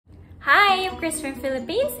Hi, I'm Chris from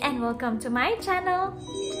Philippines and welcome to my channel.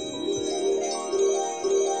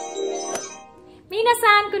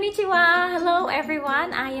 Minasan, konnichiwa! Hello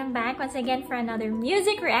everyone, I am back once again for another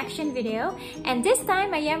music reaction video, and this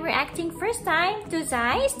time I am reacting first time to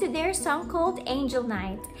Zeiss to their song called Angel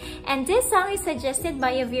Night. And this song is suggested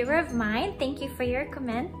by a viewer of mine. Thank you for your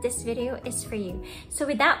comment. This video is for you. So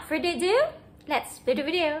without further ado, let's play the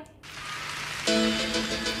video.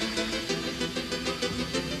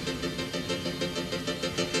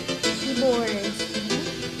 Keyboards.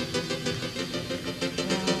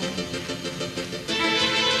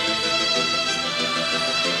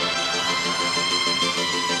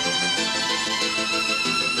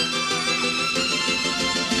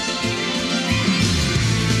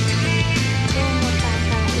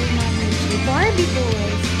 Barbie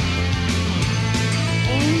boys.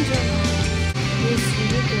 Angel Night is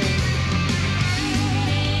really good.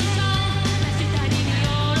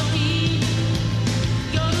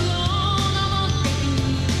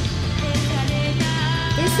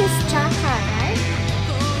 This is Chaka, right?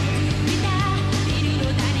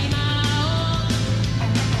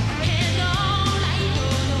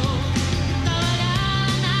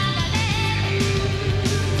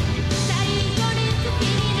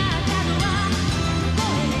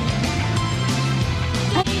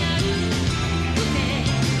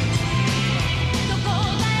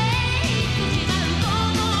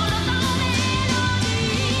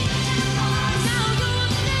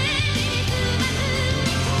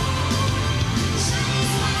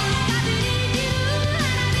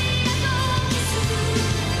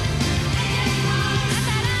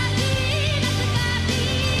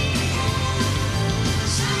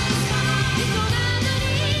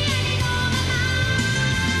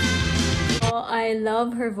 I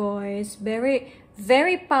love her voice,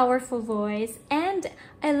 very powerful voice, and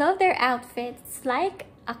I love their outfits, like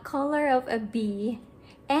a color of a bee,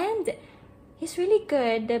 and he's really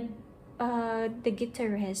good. The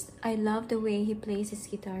guitarist, I love the way he plays his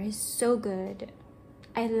guitar. He's so good.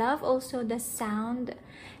 I love also the sound,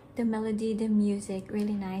 the melody, the music,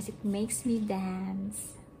 really nice. It makes me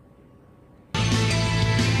dance.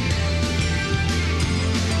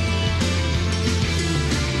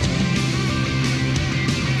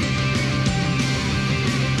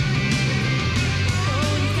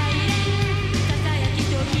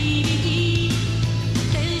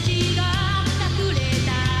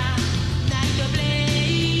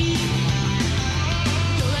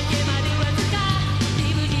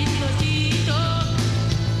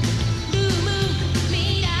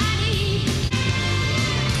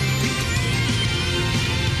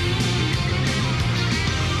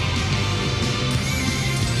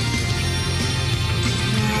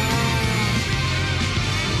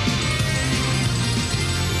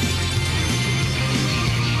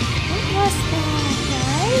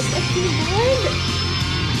 A keyboard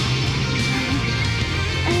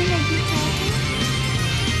and a guitar.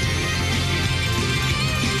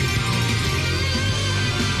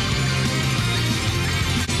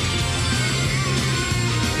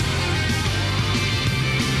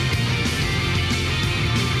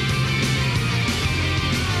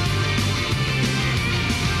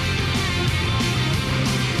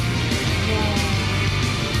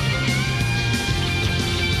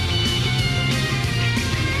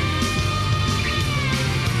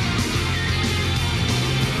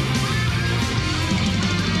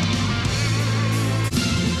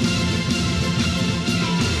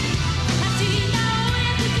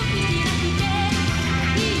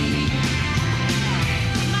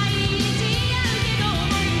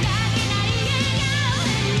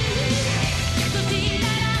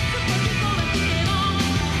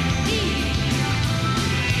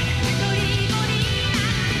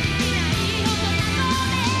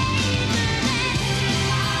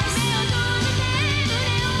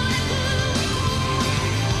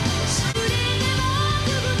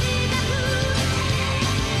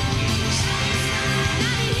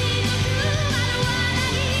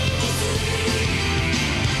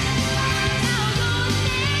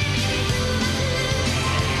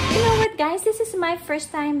 Guys, this is my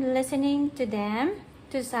first time listening to them,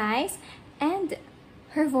 to Zeiss, and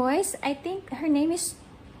her voice, I think her name is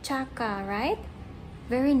Chaka, right?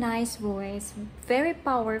 Very nice voice, very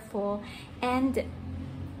powerful, and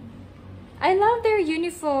I love their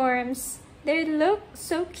uniforms. They look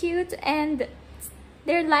so cute and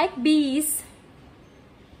they're like bees.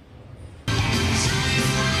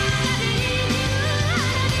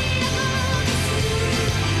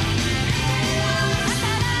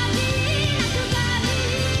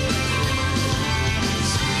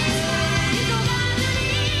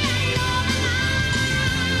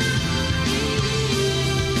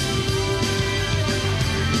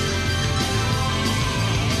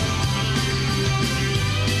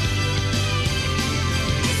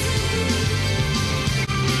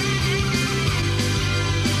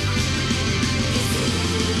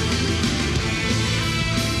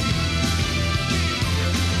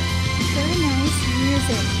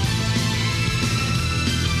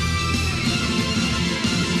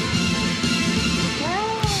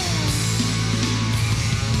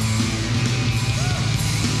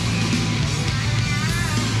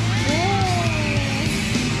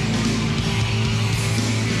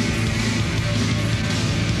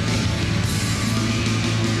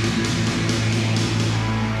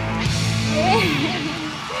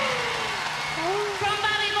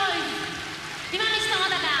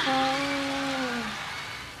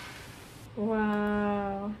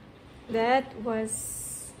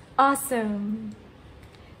 was awesome.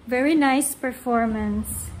 Very nice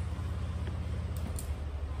performance.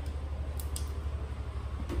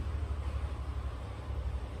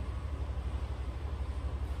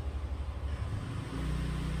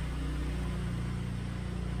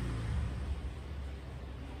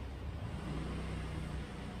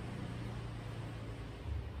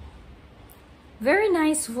 Very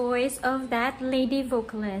nice voice of that lady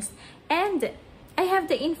vocalist. And I have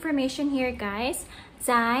the information here, guys.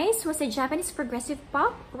 ＰSY was a Japanese progressive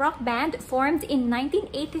pop rock band formed in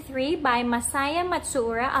 1983 by Masaya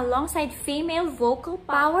Matsuura alongside female vocal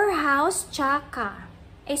powerhouse Chaka,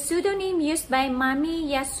 a pseudonym used by Mami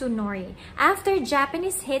Yasunori. After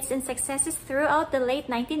Japanese hits and successes throughout the late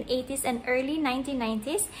 1980s and early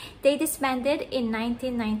 1990s, they disbanded in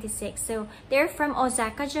 1996. So they're from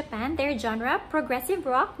Osaka, Japan. Their genre, progressive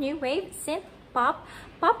rock, new wave, synth pop,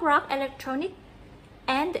 pop rock, electronic,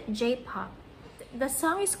 and J-pop. The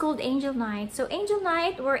song is called Angel Night. So Angel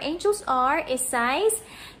Night, Where Angels Are, is ＰSY's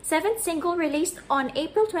 7th single released on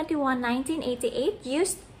April 21, 1988,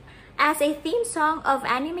 used as a theme song of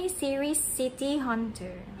anime series City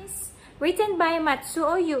Hunter. It's written by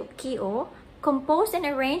Matsuo Yukio, composed and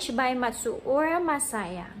arranged by Matsuura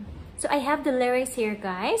Masaya. So I have the lyrics here,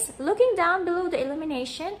 guys. Looking down below the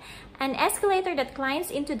illumination, an escalator that climbs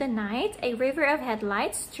into the night, a river of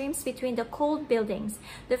headlights streams between the cold buildings.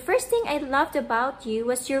 The first thing I loved about you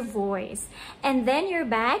was your voice, and then your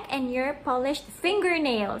back and your polished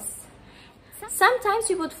fingernails. Sometimes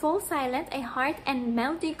you would fall silent, a heart and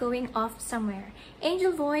melody going off somewhere.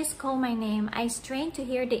 Angel voice, call my name. I strain to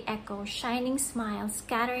hear the echo, shining smile,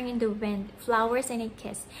 scattering in the wind, flowers and a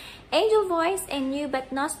kiss. Angel voice, a new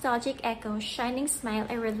but nostalgic echo, shining smile,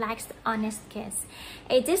 a relaxed, honest kiss.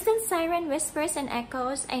 A distant siren whispers and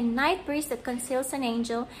echoes, a night breeze that conceals an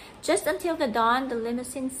angel. Just until the dawn, the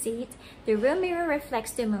limousine seat, the room mirror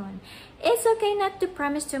reflects the moon. It's okay not to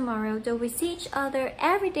promise tomorrow, though we see each other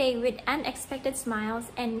every day with unexpected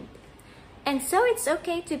smiles, and so it's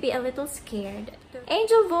okay to be a little scared.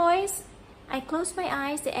 Angel voice, I close my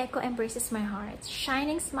eyes, the echo embraces my heart.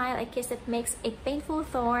 Shining smile, a kiss that makes a painful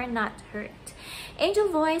thorn not hurt. Angel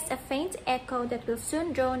voice, a faint echo that will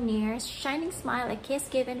soon draw near. Shining smile, a kiss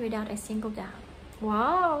given without a single doubt.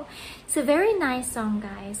 Wow, it's a very nice song,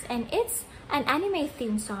 guys, and it's an anime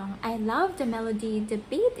theme song. I love the melody, the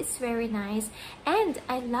beat is very nice, and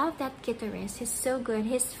I love that guitarist. He's so good.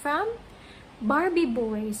 He's from Barbie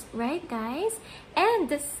Boys, right, guys? And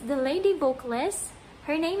the lady vocalist,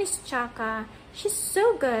 her name is Chaka. She's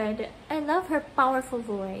so good. I love her powerful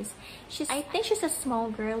voice. I think she's a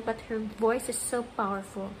small girl, but her voice is so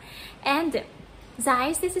powerful. And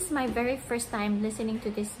PSY, this is my very first time listening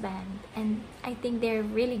to this band, and I think they're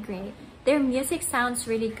really great. Their music sounds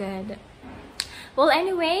really good. Well,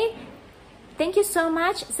 anyway, thank you so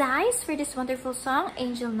much, PSY, for this wonderful song,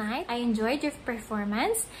 Angel Night. I enjoyed your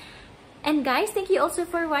performance. And guys, thank you also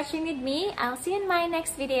for watching with me. I'll see you in my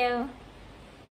next video.